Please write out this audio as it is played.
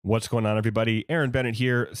What's going on, everybody? Aaron Bennett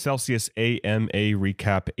here. Celsius AMA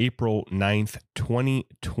recap, April 9th,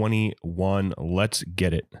 2021. Let's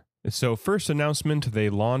get it. So first announcement, they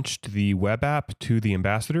launched the web app to the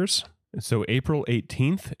ambassadors. So April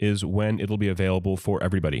 18th is when it'll be available for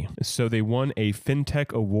everybody. So they won a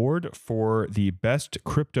FinTech award for the best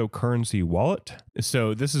cryptocurrency wallet.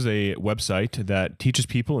 So this is a website that teaches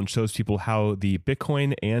people and shows people how the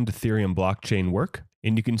Bitcoin and Ethereum blockchain work.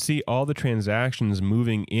 And you can see all the transactions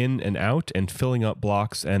moving in and out and filling up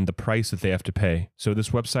blocks and the price that they have to pay. So this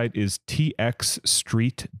website is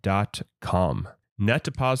txstreet.com. Net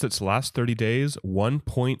deposits last 30 days,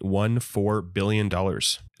 $1.14 billion.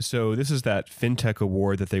 So this is that FinTech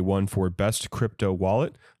award that they won for best crypto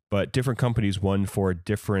wallet, but different companies won for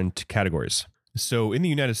different categories. So in the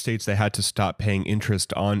United States, they had to stop paying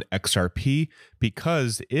interest on XRP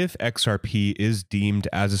because if XRP is deemed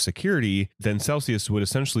as a security, then Celsius would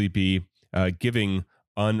essentially be giving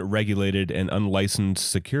unregulated and unlicensed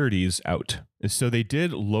securities out. So they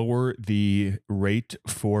did lower the rate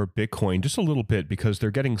for Bitcoin just a little bit because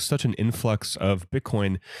they're getting such an influx of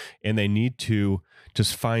Bitcoin and they need to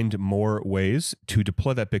just find more ways to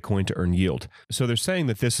deploy that Bitcoin to earn yield. So they're saying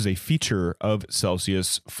that this is a feature of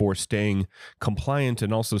Celsius for staying compliant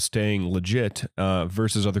and also staying legit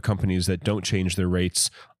versus other companies that don't change their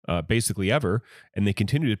rates basically ever, and they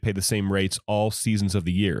continue to pay the same rates all seasons of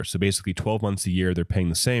the year. So basically 12 months a year, they're paying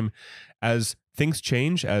the same. As things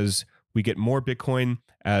change, as we get more Bitcoin,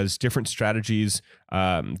 as different strategies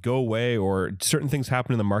go away or certain things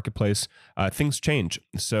happen in the marketplace, things change.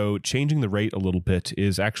 So changing the rate a little bit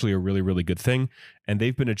is actually a really, really good thing. And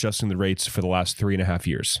they've been adjusting the rates for the last 3.5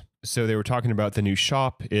 years. So they were talking about the new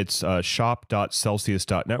shop. It's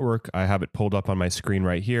shop.celsius.network. I have it pulled up on my screen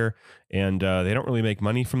right here. And they don't really make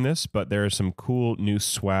money from this, but there is some cool new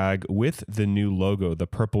swag with the new logo, the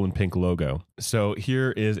purple and pink logo. So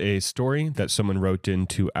here is a story that someone wrote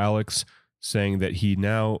into Alex saying that he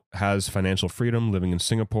now has financial freedom living in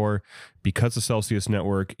Singapore because of Celsius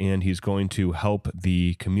Network, and he's going to help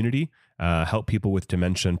the community, help people with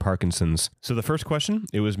dementia and Parkinson's. So the first question,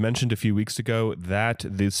 it was mentioned a few weeks ago that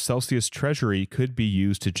the Celsius Treasury could be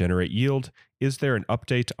used to generate yield. Is there an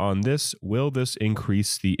update on this? Will this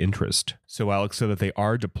increase the interest? So Alex said that they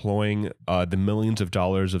are deploying the millions of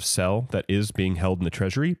dollars of SEL that is being held in the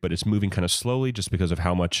Treasury, but it's moving kind of slowly just because of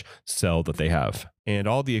how much SEL that they have. And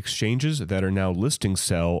all the exchanges that are now listing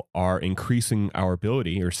SEL are increasing our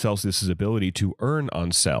ability, or Celsius's ability, to earn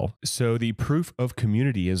on SEL. So the Proof of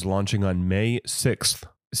Community is launching on May 6th.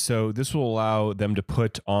 So this will allow them to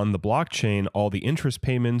put on the blockchain all the interest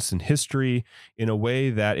payments and history in a way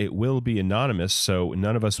that it will be anonymous. So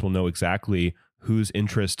none of us will know exactly whose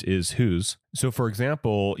interest is whose. So for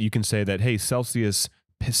example, you can say that, hey, Celsius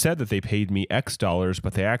said that they paid me X dollars,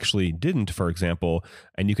 but they actually didn't, for example,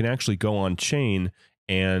 and you can actually go on chain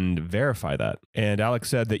and verify that. And Alex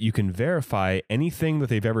said that you can verify anything that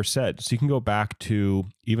they've ever said. So you can go back to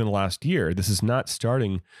even last year. This is not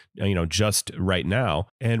starting, just right now.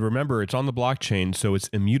 And remember, it's on the blockchain, so it's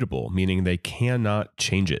immutable, meaning they cannot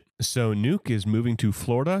change it. So Nuke is moving to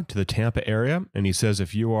Florida, to the Tampa area. And he says,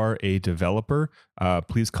 if you are a developer,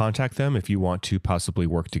 please contact them if you want to possibly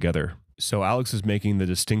work together. So Alex is making the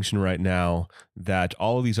distinction right now that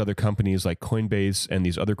all of these other companies like Coinbase and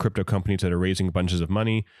these other crypto companies that are raising bunches of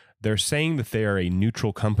money, they're saying that they are a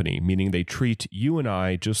neutral company, meaning they treat you and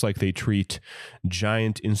I just like they treat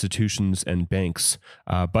giant institutions and banks,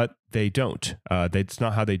 but they don't. That's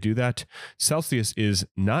not how they do that. Celsius is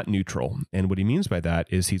not neutral. And what he means by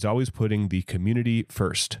that is he's always putting the community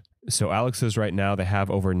first. So Alex says right now they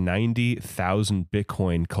have over 90,000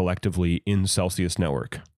 Bitcoin collectively in Celsius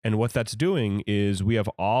Network. And what that's doing is we have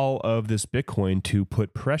all of this Bitcoin to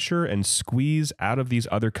put pressure and squeeze out of these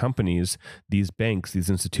other companies, these banks, these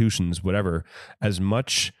institutions, whatever, as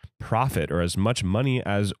much profit or as much money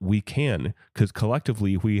as we can, because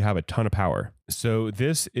collectively we have a ton of power. So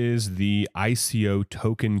this is the ICO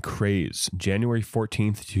token craze, January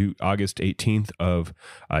 14th to August 18th of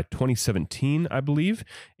 2017, I believe.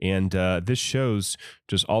 And this shows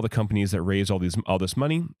just all the companies that raise all this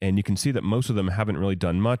money. And you can see that most of them haven't really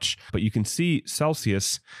done much, but you can see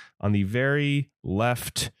Celsius on the very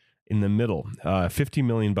left in the middle, 50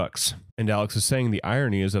 million bucks. And Alex is saying the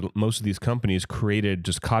irony is that most of these companies created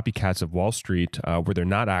just copycats of Wall Street where they're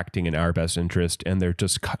not acting in our best interest and they're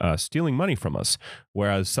just stealing money from us.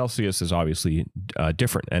 Whereas Celsius is obviously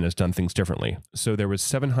different and has done things differently. So there was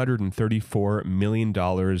 $734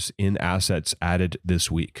 million in assets added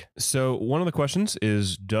this week. So one of the questions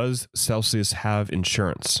is, does Celsius have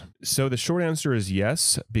insurance? So the short answer is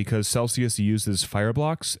yes, because Celsius uses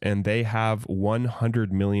Fireblocks and they have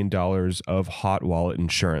 $100 million of hot wallet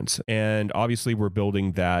insurance. And obviously, we're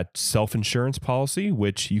building that self-insurance policy,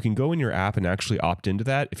 which you can go in your app and actually opt into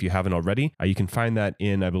that if you haven't already. You can find that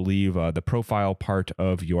in, I believe, the profile part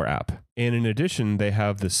of your app. And in addition, they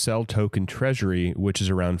have the Cell Token Treasury, which is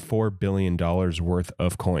around $4 billion worth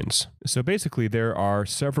of coins. So basically, there are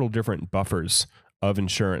several different buffers of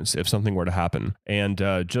insurance if something were to happen. And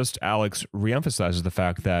just Alex reemphasizes the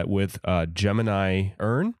fact that with Gemini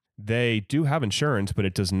Earn, they do have insurance, but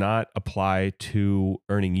it does not apply to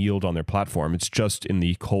earning yield on their platform. It's just in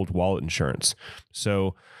the cold wallet insurance.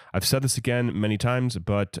 So I've said this again many times,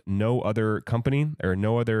 but no other company or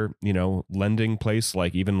no other, lending place,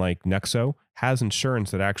 like even like Nexo, has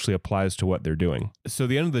insurance that actually applies to what they're doing. So at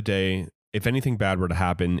the end of the day, if anything bad were to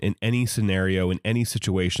happen in any scenario, in any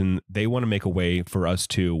situation, they want to make a way for us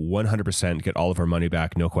to 100% get all of our money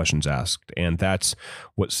back, no questions asked. And that's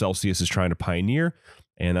what Celsius is trying to pioneer.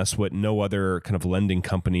 And that's what no other kind of lending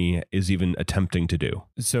company is even attempting to do.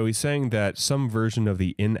 So he's saying that some version of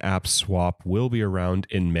the in-app swap will be around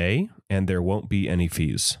in May, and there won't be any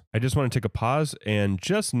fees. I just want to take a pause and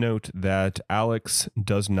just note that Alex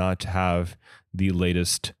does not have the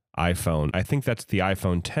latest iPhone. I think that's the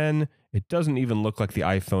iPhone 10. It doesn't even look like the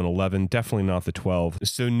iPhone 11, definitely not the 12.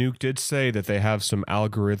 So Nuke did say that they have some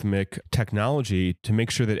algorithmic technology to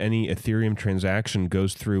make sure that any Ethereum transaction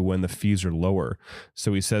goes through when the fees are lower.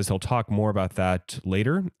 So he says he'll talk more about that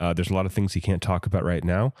later. There's a lot of things he can't talk about right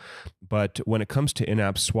now. But when it comes to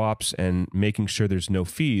in-app swaps and making sure there's no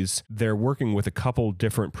fees, they're working with a couple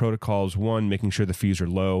different protocols. One, making sure the fees are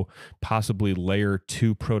low, possibly layer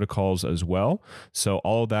 2 protocols as well. So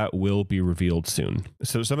all of that will be revealed soon.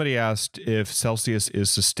 So somebody asked if Celsius is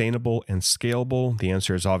sustainable and scalable. The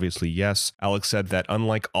answer is obviously yes. Alex said that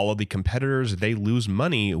unlike all of the competitors, they lose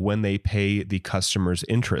money when they pay the customer's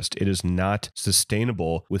interest. It is not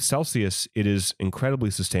sustainable. With Celsius, it is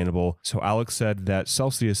incredibly sustainable. So Alex said that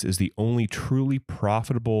Celsius is the only truly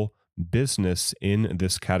profitable business in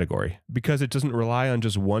this category because it doesn't rely on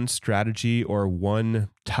just one strategy or one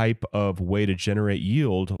type of way to generate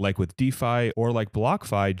yield, like with DeFi or like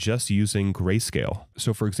BlockFi, just using Grayscale.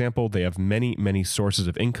 So for example, they have many sources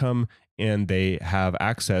of income and they have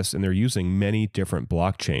access and they're using many different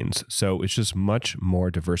blockchains. So it's just much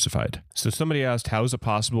more diversified. So somebody asked, how is it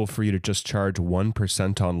possible for you to just charge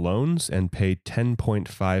 1% on loans and pay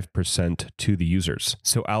 10.5% to the users?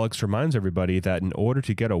 So Alex reminds everybody that in order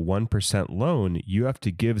to get a 1% loan, you have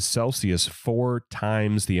to give Celsius 4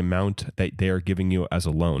 times the amount that they are giving you as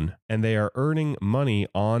a loan. And they are earning money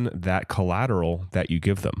on that collateral that you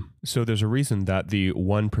give them. So there's a reason that the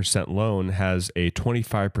 1% loan has a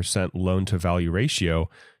 25% loan to value ratio,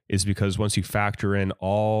 is because once you factor in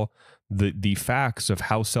all the facts of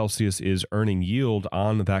how Celsius is earning yield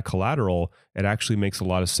on that collateral, it actually makes a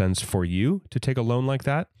lot of sense for you to take a loan like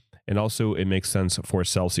that. And also it makes sense for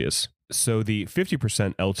Celsius. So the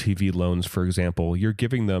 50% LTV loans, for example, you're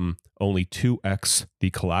giving them only 2x the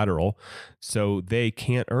collateral, so they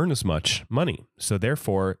can't earn as much money. So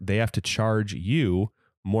therefore, they have to charge you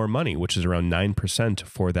more money, which is around 9%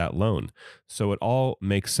 for that loan. So it all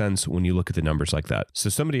makes sense when you look at the numbers like that. So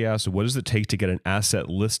somebody asked, what does it take to get an asset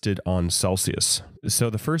listed on Celsius?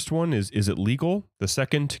 So the first one is it legal? The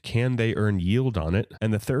second, can they earn yield on it?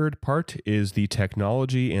 And the third part is the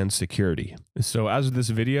technology and security. So as of this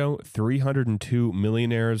video, 302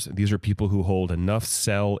 millionaires, these are people who hold enough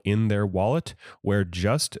Cell in their wallet where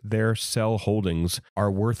just their Cell holdings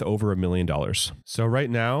are worth over $1 million. So right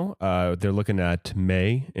now, they're looking at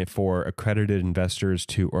May for accredited investors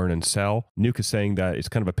to earn and sell. Nuke is saying that it's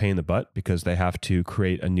kind of a pain in the butt because they have to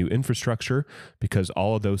create a new infrastructure because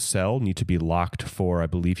all of those Cell need to be locked for, I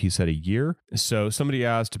believe he said, a year. So somebody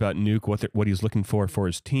asked about Nuke, what he's looking for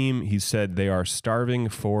his team. He said they are starving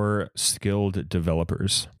for skilled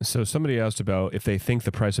developers. So somebody asked about if they think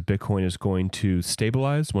the price of Bitcoin is going to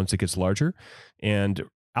stabilize once it gets larger. And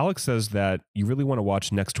Alex says that you really want to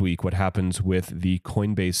watch next week what happens with the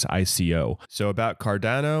Coinbase ICO. So about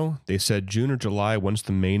Cardano, they said June or July, once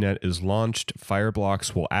the mainnet is launched,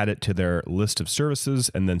 Fireblocks will add it to their list of services,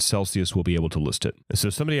 and then Celsius will be able to list it. So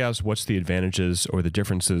somebody asked what's the advantages or the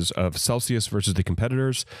differences of Celsius versus the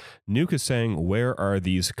competitors. Nuke is saying, where are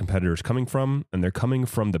these competitors coming from? And they're coming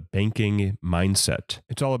from the banking mindset.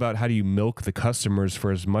 It's all about how do you milk the customers for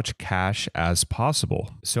as much cash as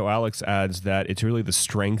possible. So Alex adds that it's really the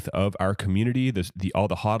strength of our community, all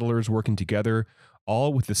the hodlers working together,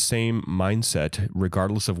 all with the same mindset,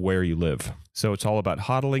 regardless of where you live. So it's all about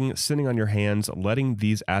hodling, sitting on your hands, letting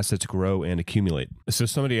these assets grow and accumulate. So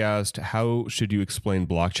somebody asked, how should you explain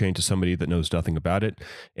blockchain to somebody that knows nothing about it?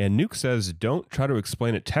 And Nuke says, don't try to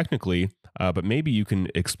explain it technically. but maybe you can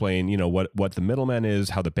explain, what the middleman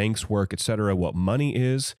is, how the banks work, etc., what money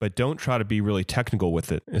is, but don't try to be really technical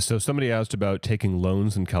with it. So somebody asked about taking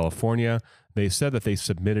loans in California. They said that they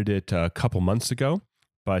submitted it a couple months ago,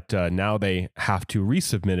 but now they have to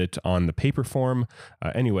resubmit it on the paper form.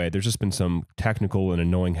 Anyway, there's just been some technical and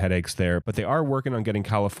annoying headaches there, but they are working on getting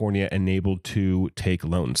California enabled to take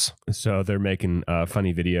loans. So they're making a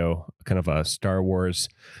funny video, kind of a Star Wars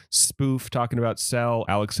spoof talking about Cell.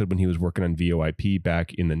 Alex said when he was working on VoIP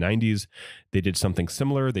back in the 90s, they did something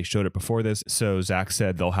similar. They showed it before this. So Zach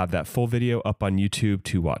said they'll have that full video up on YouTube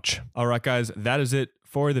to watch. All right, guys, that is it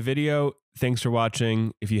for the video. Thanks for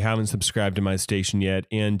watching. If you haven't subscribed to my station yet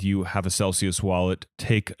and you have a Celsius wallet,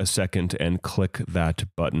 take a second and click that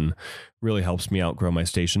button. Really helps me out grow my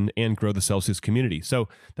station and grow the Celsius community. So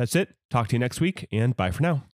that's it. Talk to you next week, and bye for now.